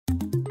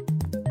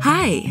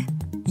Hi,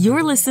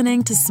 you're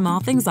listening to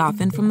Small Things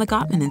Often from the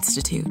Gottman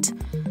Institute,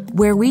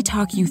 where we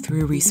talk you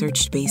through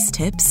research-based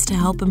tips to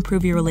help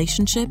improve your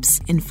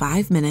relationships in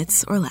 5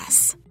 minutes or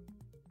less.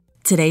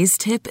 Today's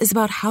tip is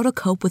about how to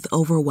cope with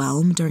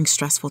overwhelm during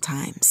stressful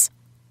times.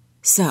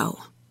 So,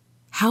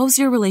 how's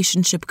your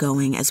relationship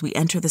going as we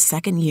enter the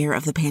second year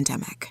of the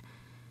pandemic?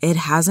 It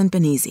hasn't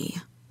been easy,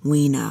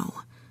 we know.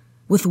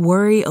 With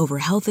worry over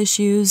health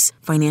issues,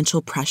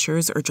 financial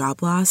pressures, or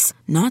job loss,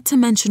 not to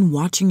mention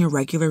watching your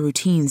regular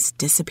routines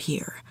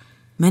disappear,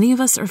 many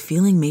of us are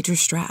feeling major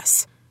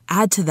stress.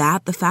 Add to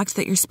that the fact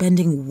that you're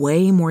spending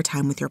way more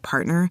time with your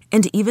partner,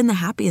 and even the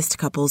happiest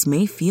couples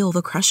may feel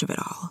the crush of it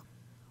all.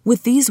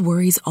 With these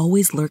worries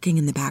always lurking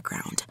in the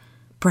background,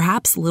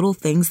 perhaps little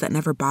things that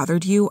never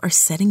bothered you are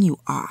setting you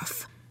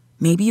off.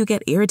 Maybe you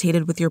get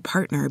irritated with your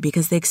partner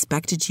because they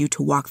expected you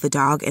to walk the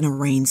dog in a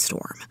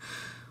rainstorm.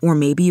 Or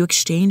maybe you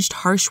exchanged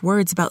harsh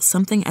words about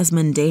something as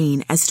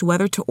mundane as to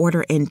whether to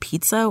order in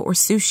pizza or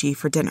sushi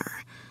for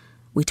dinner.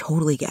 We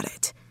totally get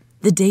it.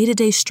 The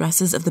day-to-day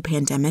stresses of the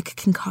pandemic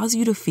can cause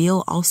you to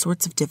feel all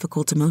sorts of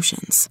difficult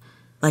emotions,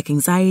 like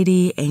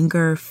anxiety,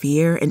 anger,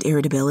 fear, and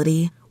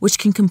irritability, which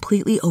can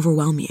completely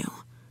overwhelm you,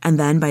 and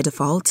then, by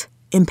default,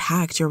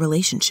 impact your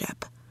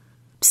relationship.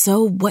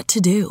 So what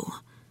to do?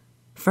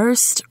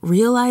 First,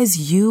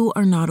 realize you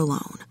are not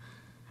alone,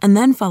 and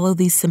then follow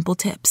these simple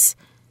tips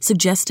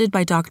suggested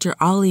by Dr.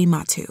 Ali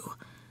Matu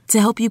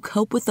to help you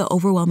cope with the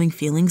overwhelming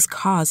feelings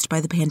caused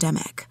by the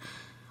pandemic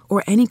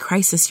or any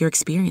crisis you're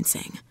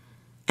experiencing,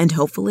 and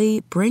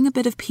hopefully bring a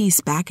bit of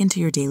peace back into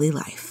your daily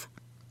life.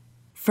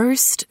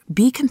 First,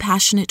 be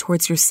compassionate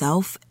towards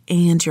yourself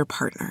and your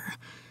partner.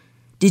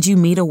 Did you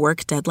meet a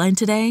work deadline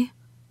today?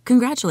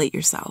 Congratulate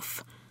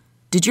yourself.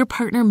 Did your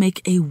partner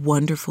make a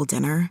wonderful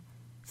dinner?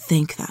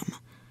 Thank them.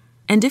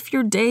 And if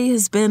your day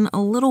has been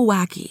a little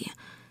wacky,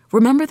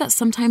 remember that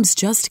sometimes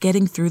just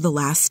getting through the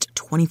last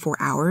 24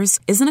 hours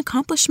is an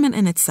accomplishment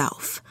in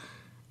itself.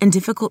 In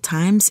difficult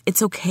times,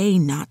 it's okay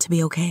not to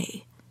be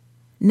okay.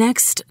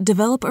 Next,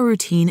 develop a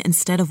routine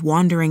instead of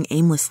wandering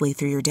aimlessly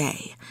through your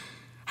day.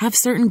 Have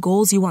certain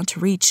goals you want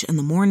to reach in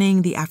the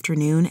morning, the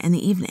afternoon, and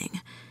the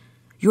evening.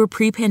 Your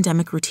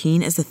pre-pandemic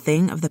routine is a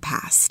thing of the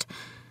past,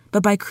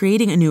 but by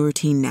creating a new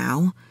routine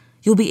now,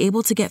 you'll be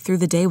able to get through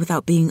the day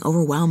without being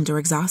overwhelmed or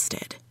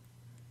exhausted.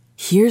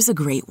 Here's a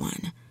great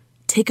one.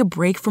 Take a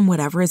break from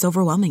whatever is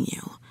overwhelming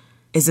you.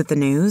 Is it the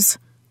news?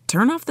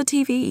 Turn off the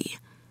TV.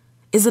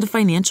 Is it a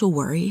financial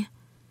worry?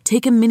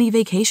 Take a mini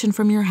vacation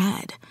from your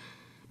head.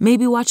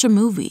 Maybe watch a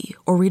movie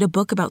or read a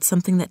book about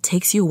something that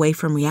takes you away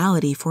from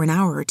reality for an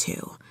hour or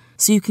two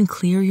so you can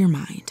clear your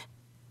mind.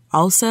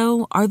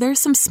 Also, are there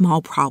some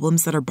small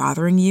problems that are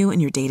bothering you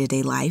in your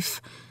day-to-day life?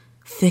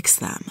 Fix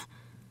them.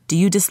 Do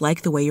you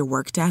dislike the way your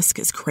work desk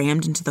is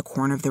crammed into the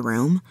corner of the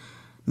room?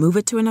 Move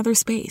it to another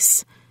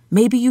space.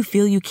 Maybe you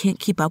feel you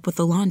can't keep up with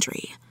the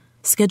laundry.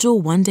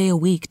 Schedule 1 day a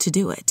week to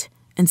do it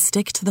and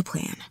stick to the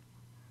plan.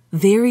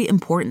 Very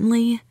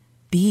importantly,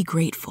 be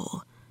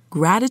grateful.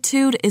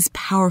 Gratitude is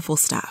powerful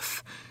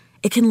stuff.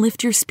 It can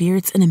lift your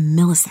spirits in a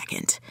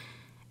millisecond.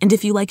 And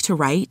if you like to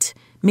write,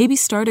 maybe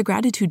start a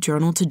gratitude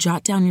journal to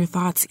jot down your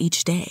thoughts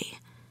each day.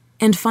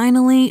 And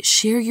finally,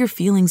 share your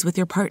feelings with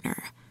your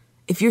partner.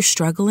 If you're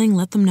struggling,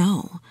 let them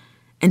know.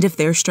 And if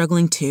they're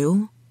struggling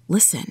too,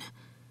 listen.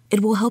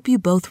 It will help you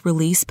both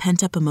release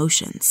pent-up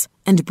emotions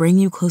and bring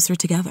you closer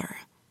together.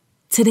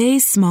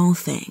 Today's small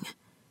thing.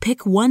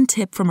 Pick one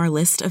tip from our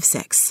list of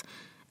 6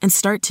 and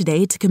start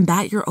today to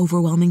combat your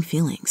overwhelming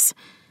feelings.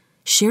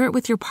 Share it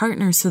with your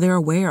partner so they're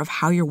aware of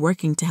how you're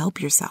working to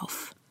help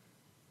yourself.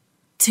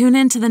 Tune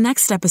in to the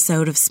next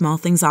episode of Small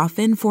Things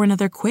Often for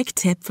another quick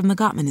tip from the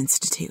Gottman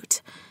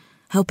Institute,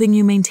 helping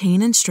you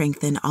maintain and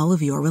strengthen all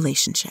of your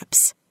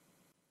relationships.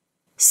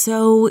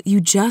 So,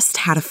 you just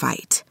had a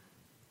fight.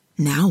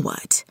 Now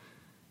what?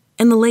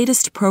 In the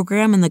latest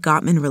program in the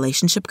Gottman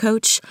Relationship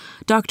Coach,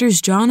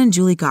 Doctors John and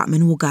Julie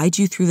Gottman will guide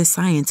you through the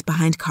science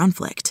behind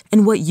conflict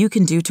and what you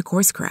can do to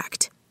course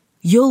correct.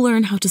 You'll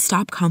learn how to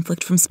stop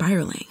conflict from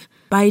spiraling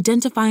by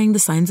identifying the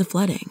signs of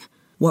flooding,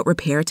 what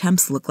repair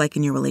attempts look like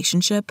in your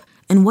relationship,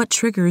 and what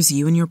triggers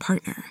you and your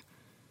partner.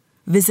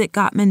 Visit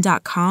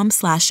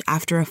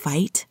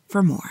Gottman.com/afterafight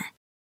for more.